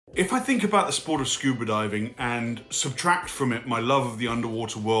If I think about the sport of scuba diving and subtract from it my love of the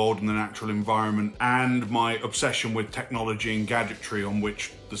underwater world and the natural environment and my obsession with technology and gadgetry on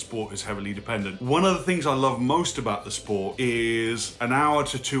which the sport is heavily dependent, one of the things I love most about the sport is an hour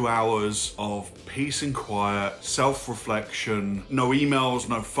to 2 hours of peace and quiet, self-reflection, no emails,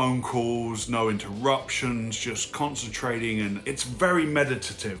 no phone calls, no interruptions, just concentrating, and it's very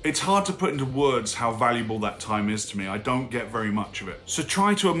meditative. It's hard to put into words how valuable that time is to me. I don't get very much of it. So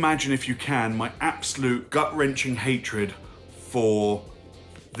try to imagine, if you can, my absolute gut-wrenching hatred for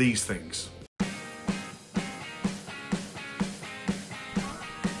these things.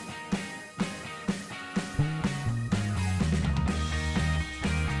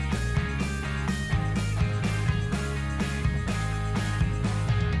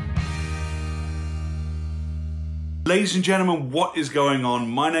 Ladies and gentlemen, what is going on?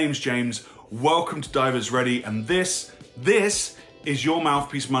 My name's James. Welcome to Divers Ready, and this is your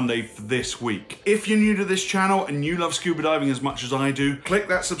Mouthpiece Monday for this week. If you're new to this channel and you love scuba diving as much as I do, click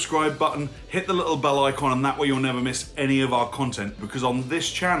that subscribe button, hit the little bell icon, and that way you'll never miss any of our content, because on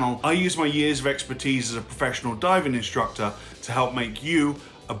this channel, I use my years of expertise as a professional diving instructor to help make you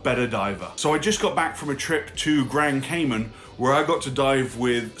a better diver. So I just got back from a trip to Grand Cayman where I got to dive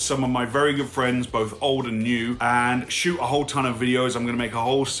with some of my very good friends, both old and new, and shoot a whole ton of videos. I'm gonna make a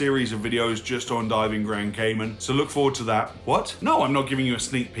whole series of videos just on diving Grand Cayman, so look forward to that. What? No, I'm not giving you a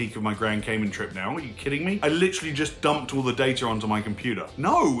sneak peek of my Grand Cayman trip now. Are you kidding me? I literally just dumped all the data onto my computer.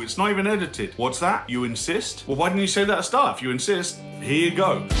 No, it's not even edited. What's that? You insist? Well, why didn't you say that at the start? If you insist, here you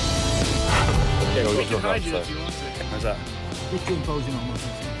go. Yeah, We can hide you if you want to. How's that? You're too imposing on us.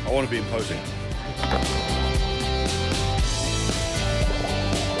 I want to be imposing.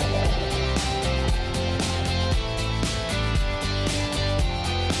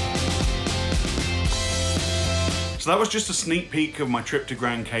 So that was just a sneak peek of my trip to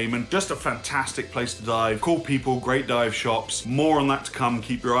Grand Cayman. Just a fantastic place to dive. Cool people, great dive shops. More on that to come.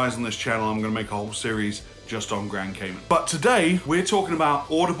 Keep your eyes on this channel. I'm gonna make a whole series just on Grand Cayman. But today, we're talking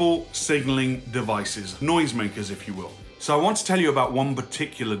about audible signaling devices, noisemakers, if you will. So I want to tell you about one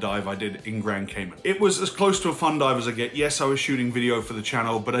particular dive I did in Grand Cayman. It was as close to a fun dive as I get. Yes, I was shooting video for the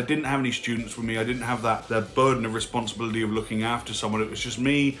channel, but I didn't have any students with me. I didn't have that burden of responsibility of looking after someone. It was just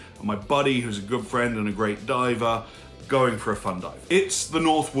me and my buddy, who's a good friend and a great diver, going for a fun dive. It's the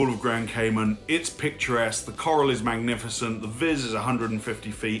North Wall of Grand Cayman. It's picturesque. The coral is magnificent. The viz is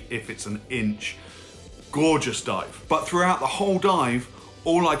 150 feet if it's an inch. Gorgeous dive. But throughout the whole dive,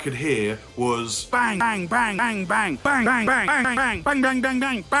 all I could hear was bang, bang, bang, bang, bang, bang, bang, bang, bang, bang, bang, bang, bang,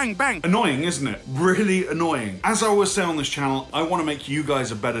 bang, bang, bang. Annoying, isn't it? Really annoying. As I always say on this channel, I want to make you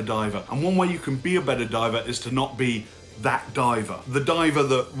guys a better diver. And one way you can be a better diver is to not be that diver. The diver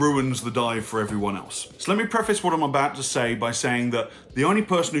that ruins the dive for everyone else. So let me preface what I'm about to say by saying that the only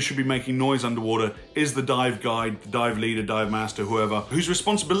person who should be making noise underwater is the dive guide, the dive leader, dive master, whoever, whose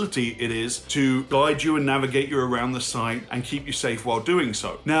responsibility it is to guide you and navigate you around the site and keep you safe while doing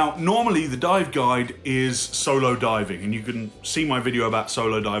so. Now, normally the dive guide is solo diving, and you can see my video about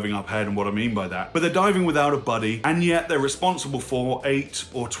solo diving up ahead and what I mean by that. But they're diving without a buddy, and yet they're responsible for 8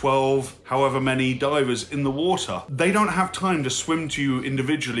 or 12, however many divers in the water. They don't have time to swim to you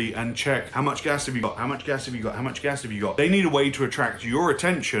individually and check how much gas have you got, how much gas have you got, how much gas have you got. They need a way to attract your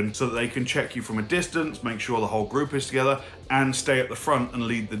attention so that they can check you from a distance, make sure the whole group is together, and stay at the front and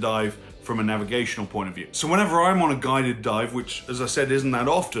lead the dive from a navigational point of view. So whenever I'm on a guided dive, which as I said isn't that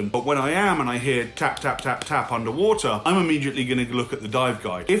often, but when I am and I hear tap, tap, tap, tap underwater, I'm immediately gonna look at the dive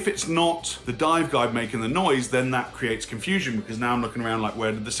guide. If it's not the dive guide making the noise, then that creates confusion, because now I'm looking around like,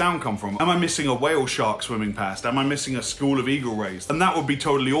 where did the sound come from? Am I missing a whale shark swimming past? Am I missing a school of eagle rays? And that would be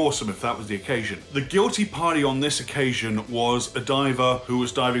totally awesome if that was the occasion. The guilty party on this occasion was a diver who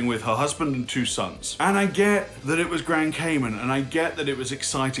was diving with her husband and 2 sons. And I get that it was Grand Cayman, and I get that it was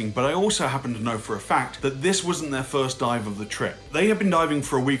exciting, but I also happen to know for a fact that this wasn't their first dive of the trip. They had been diving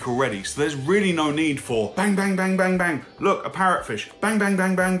for a week already, so there's really no need for bang, bang, bang, bang, bang, look, a parrotfish, bang, bang,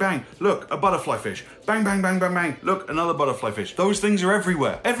 bang, bang, bang, look, a butterfly fish, bang, bang, bang, bang, bang, look, another butterfly fish. Those things are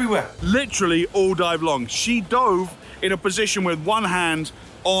everywhere, everywhere. Literally all dive long. She dove in a position with one hand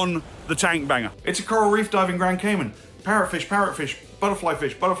on the tank banger. It's a coral reef diving Grand Cayman. Parrotfish, parrotfish, butterfly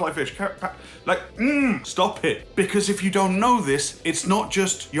fish, stop it. Because if you don't know this, it's not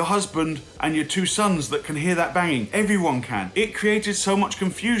just your husband and your 2 sons that can hear that banging. Everyone can. It created so much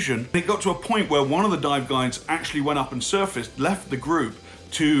confusion. It got to a point where one of the dive guides actually went up and surfaced, left the group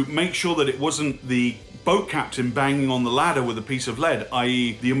to make sure that it wasn't the boat captain banging on the ladder with a piece of lead,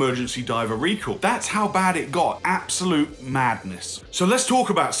 i.e. the emergency diver recall. That's how bad it got. Absolute madness. So let's talk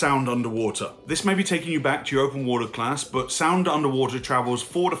about sound underwater. This may be taking you back to your open water class, but sound underwater travels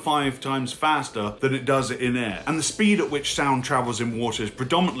 4 to 5 times faster than it does in air. And the speed at which sound travels in water is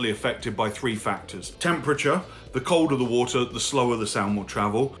predominantly affected by 3 factors. Temperature. The colder the water, the slower the sound will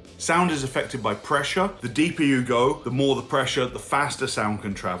travel. Sound is affected by pressure. The deeper you go, the more the pressure, the faster sound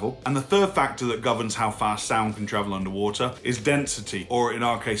can travel. And the third factor that governs how fast sound can travel underwater is density, or in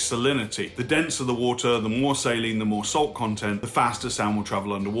our case, salinity. The denser the water, the more saline, the more salt content, the faster sound will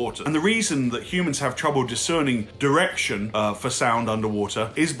travel underwater. And the reason that humans have trouble discerning direction for sound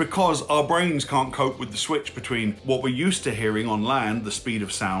underwater is because our brains can't cope with the switch between what we're used to hearing on land, the speed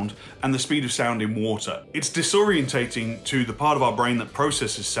of sound, and the speed of sound in water. It's disorientating to the part of our brain that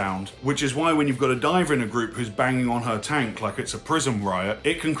processes sound, which is why when you've got a diver in a group who's banging on her tank like it's a prison riot,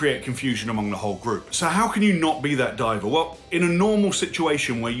 it can create confusion among the whole group. So how can you not be that diver? Well, in a normal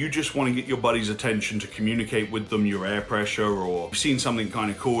situation where you just want to get your buddy's attention to communicate with them your air pressure, or you've seen something kind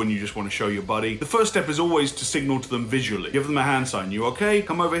of cool and you just want to show your buddy, the first step is always to signal to them visually. Give them a hand sign. You okay?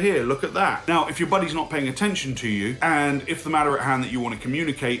 Come over here, look at that. Now, if your buddy's not paying attention to you, and if the matter at hand that you want to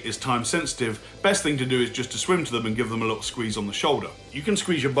communicate is time sensitive, best thing to do is just to swim to them and give them a little squeeze on the shoulder. You can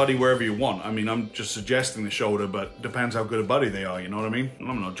squeeze your buddy wherever you want. I mean, I'm just suggesting the shoulder, but depends how good a buddy they are, you know what I mean?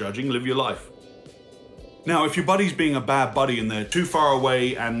 I'm not judging, live your life. Now, if your buddy's being a bad buddy and they're too far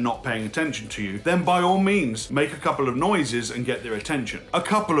away and not paying attention to you, then by all means, make a couple of noises and get their attention. A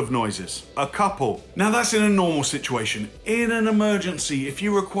couple of noises. A couple. Now, that's in a normal situation. In an emergency, if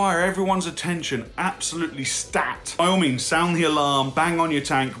you require everyone's attention, absolutely stat. By all means, sound the alarm, bang on your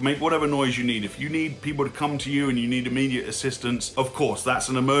tank, make whatever noise you need. If you need people to come to you and you need immediate assistance, of course, that's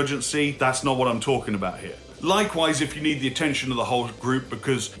an emergency. That's not what I'm talking about here. Likewise, if you need the attention of the whole group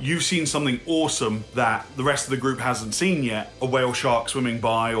because you've seen something awesome that the rest of the group hasn't seen yet, a whale shark swimming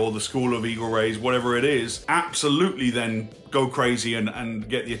by or the school of eagle rays, whatever it is, absolutely then go crazy and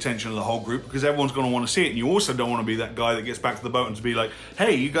get the attention of the whole group because everyone's going to want to see it. And you also don't want to be that guy that gets back to the boat and to be like,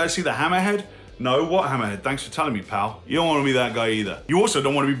 hey, you guys see the hammerhead? No, what hammerhead? Thanks for telling me, pal. You don't want to be that guy either. You also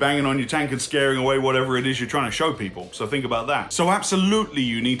don't want to be banging on your tank and scaring away whatever it is you're trying to show people. So think about that. So absolutely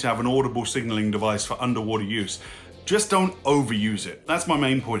you need to have an audible signaling device for underwater use. Just don't overuse it. That's my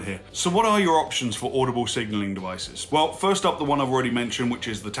main point here. So what are your options for audible signaling devices? Well, first up, the one I've already mentioned, which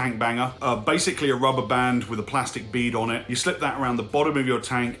is the tank banger. Basically a rubber band with a plastic bead on it. You slip that around the bottom of your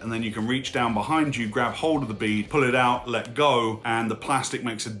tank and then you can reach down behind you, grab hold of the bead, pull it out, let go, and the plastic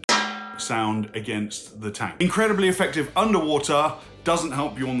makes a sound against the tank. Incredibly effective underwater, doesn't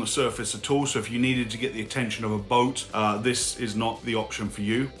help you on the surface at all, so if you needed to get the attention of a boat, this is not the option for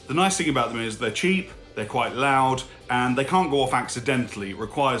you. The nice thing about them is they're cheap, they're quite loud, and they can't go off accidentally. It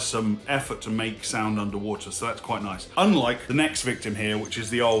requires some effort to make sound underwater, so that's quite nice. Unlike the next victim here, which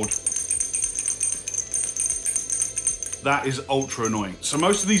is the old... That is ultra annoying. So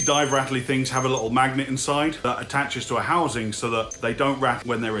most of these dive rattly things have a little magnet inside that attaches to a housing so that they don't rattle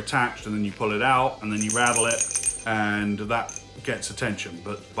when they're attached, and then you pull it out and then you rattle it and that gets attention.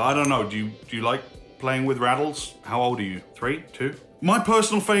 But I don't know, do you like playing with rattles? How old are you? 3, 2? My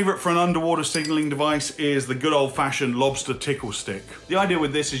personal favorite for an underwater signaling device is the good old fashioned Lobster tickle stick. The idea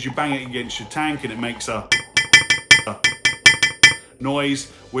with this is you bang it against your tank and it makes a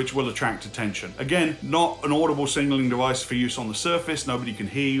noise which will attract attention. Again, not an audible signaling device for use on the surface. Nobody can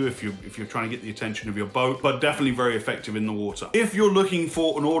hear you if you're trying to get the attention of your boat, but definitely very effective in the water. If you're looking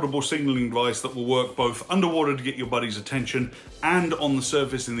for an audible signaling device that will work both underwater to get your buddy's attention and on the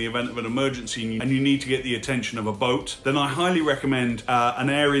surface in the event of an emergency and you need to get the attention of a boat, then I highly recommend an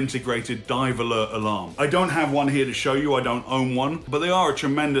air-integrated dive alert alarm. I don't have one here to show you, I don't own one, but they are a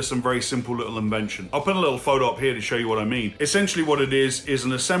tremendous and very simple little invention. I'll put a little photo up here to show you what I mean. Essentially what it is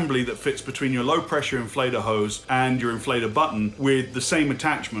an assembly that fits between your low pressure inflator hose and your inflator button with the same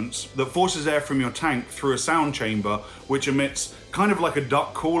attachments that forces air from your tank through a sound chamber which emits kind of like a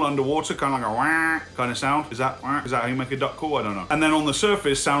duck call underwater, kind of like a wah kind of sound. Is that how you make a duck call? I don't know. And then on the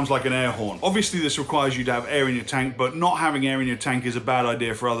surface sounds like an air horn. Obviously this requires you to have air in your tank, but not having air in your tank is a bad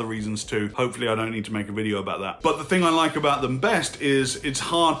idea for other reasons too. Hopefully I don't need to make a video about that. But the thing I like about them best is it's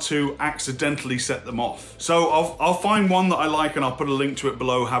hard to accidentally set them off. So I'll find one that I like and I'll put a link to it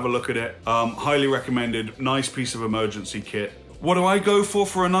below, have a look at it. Highly recommended, nice piece of emergency kit. What do I go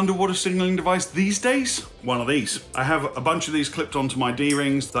for an underwater signaling device these days? One of these. I have a bunch of these clipped onto my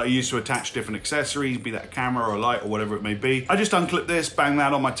D-rings that I use to attach different accessories, be that a camera or a light or whatever it may be. I just unclip this, bang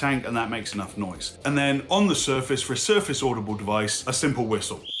that on my tank, and that makes enough noise. And then on the surface, for a surface audible device, a simple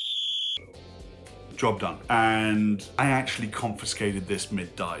whistle. job done. And I actually confiscated this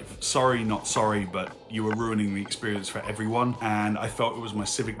mid-dive. Sorry, not sorry, but you were ruining the experience for everyone, and I felt it was my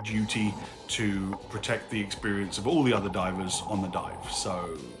civic duty to protect the experience of all the other divers on the dive.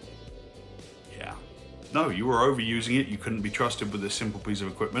 So yeah. No, you were overusing it. You couldn't be trusted with this simple piece of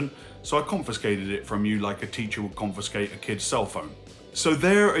equipment, so I confiscated it from you like a teacher would confiscate a kid's cell phone. So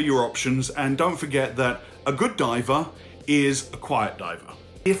there are your options, and don't forget that a good diver is a quiet diver.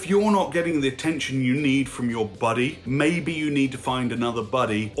 If you're not getting the attention you need from your buddy, maybe you need to find another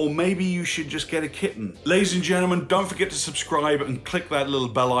buddy, or maybe you should just get a kitten. Ladies and gentlemen, don't forget to subscribe and click that little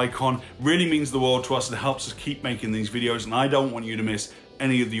bell icon. It really means the world to us and helps us keep making these videos, and I don't want you to miss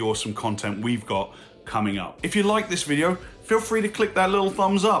any of the awesome content we've got coming up. If you like this video, feel free to click that little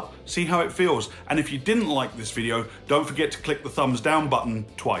thumbs up, see how it feels. And if you didn't like this video, don't forget to click the thumbs down button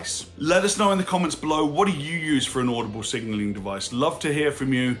twice. Let us know in the comments below, what do you use for an audible signaling device? Love to hear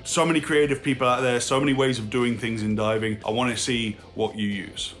from you. So many creative people out there, so many ways of doing things in diving. I want to see what you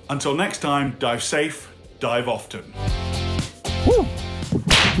use. Until next time, dive safe, dive often. Woo!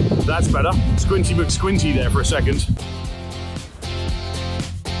 That's better. Squinty McSquinty there for a second.